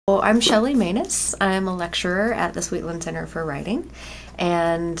Well, I'm Shelley Manus. I'm a lecturer at the Sweetland Center for Writing,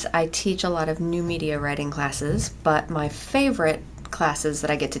 and I teach a lot of new media writing classes, but my favorite classes that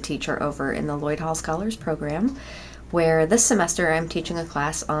I get to teach are over in the Lloyd Hall Scholars Program, where this semester I'm teaching a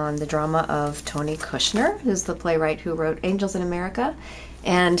class on the drama of Tony Kushner, who's the playwright who wrote Angels in America,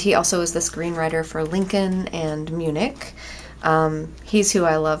 and he also is the screenwriter for Lincoln and Munich. He's who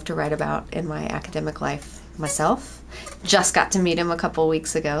I love to write about in my academic life myself. Just got to meet him a couple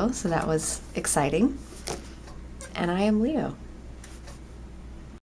weeks ago, so that was exciting. And I am Leo.